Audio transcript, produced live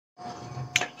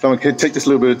So I'm going to take this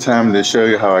little bit of time to show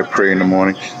you how I pray in the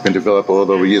morning. Been developed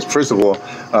all over years. First of all,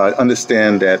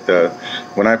 understand that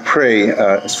when I pray,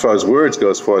 as far as words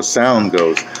go, as far as sound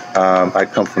goes, I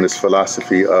come from this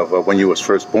philosophy of when you was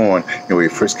first born, when you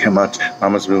first came out,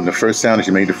 Mama's womb, the first sound that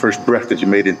you made, the first breath that you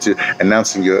made into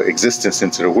announcing your existence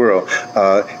into the world,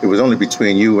 it was only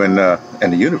between you and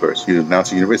the universe. You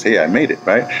announced the universe, hey, I made it,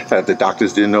 right? The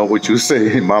doctors didn't know what you were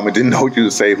saying. Mama didn't know what you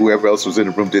were saying. Whoever else was in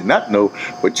the room did not know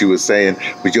what you were saying.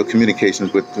 With your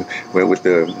communications with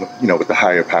the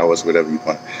higher powers, whatever you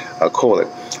want to call it.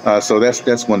 So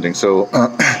that's one thing. So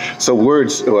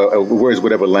words,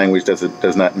 whatever language,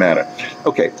 does not matter.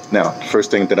 Okay. Now,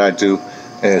 first thing that I do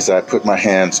is I put my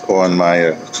hands on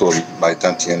my my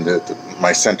dantian,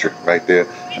 my center right there,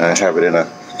 and I have it in a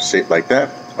shape like that,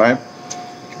 right?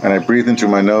 And I breathe into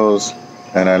my nose,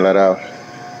 and I let out.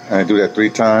 And I do that 3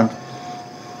 times,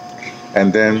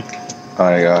 and then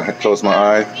I close my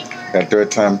eye. That 3rd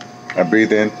time, I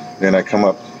breathe in, then I come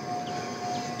up.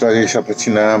 I'm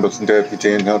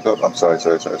sorry.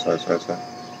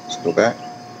 Let's go back.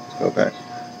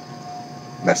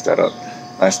 Messed that up.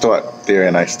 I start there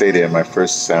and I stay there. My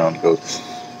first sound goes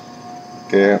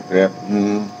there.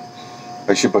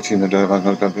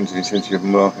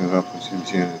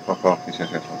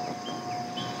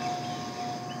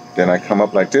 Then I come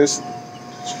up like this.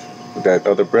 With that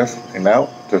other breath and out.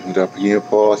 And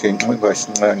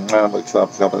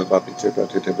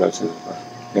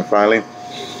finally,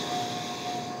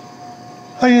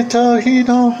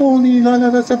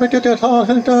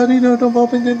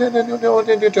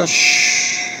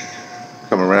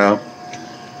 come around.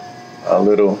 A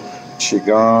little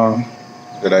qigong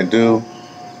that I do.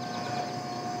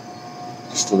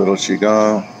 Just a little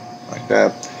qigong like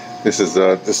that. This is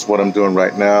what I'm doing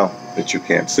right now that you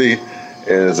can't see.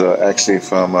 Is actually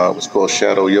from what's called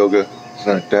shadow yoga,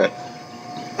 like that.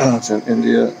 It's in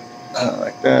India,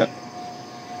 like that.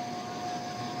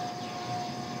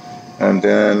 And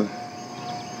then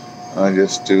I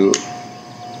just do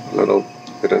a little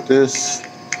bit of this.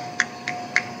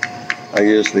 I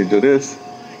usually do this.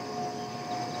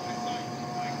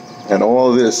 And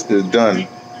all this is done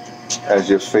as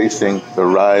you're facing the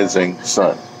rising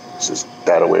sun. This is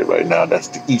that away right now. That's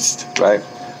the east, right?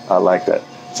 I like that.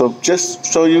 So just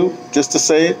to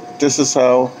say, this is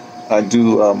how I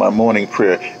do my morning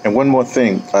prayer. And one more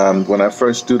thing, when I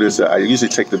first do this, I usually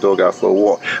take the dog out for a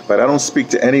walk, but I don't speak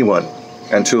to anyone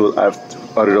until I've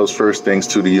uttered those first things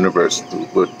to the universe, to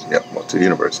the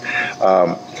universe.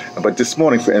 But this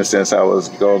morning, for instance, I was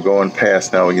going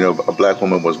past now, a black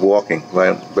woman was walking,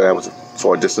 right? But I was a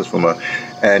far distance from her.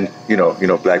 And,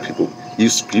 black people,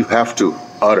 you have to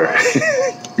utter.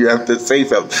 You have to say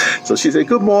something. So she said,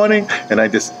 good morning. And I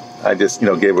just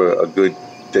gave her a good,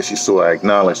 that she saw I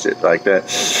acknowledged it like that.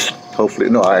 Hopefully,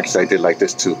 no, I did like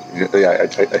this too. Yeah,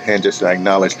 I hand gesture, I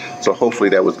acknowledge. So hopefully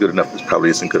that was good enough. It probably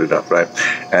isn't good enough, right?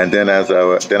 And then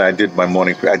then I did my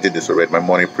morning prayer. I did this already. My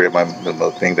morning prayer, my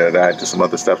little thing that I did some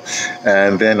other stuff.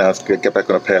 And then I get back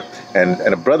on the path, and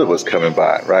a brother was coming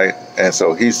by, right? And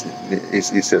so he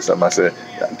said something. I said,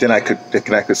 then I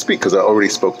could speak because I already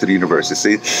spoke to the universe. You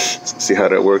see how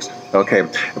that works? Okay.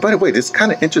 And by the way, this is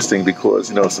kind of interesting because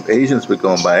some Asians were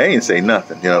going by. I ain't say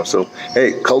nothing. So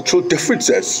hey, cultural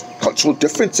differences.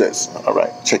 All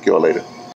right. Check y'all later.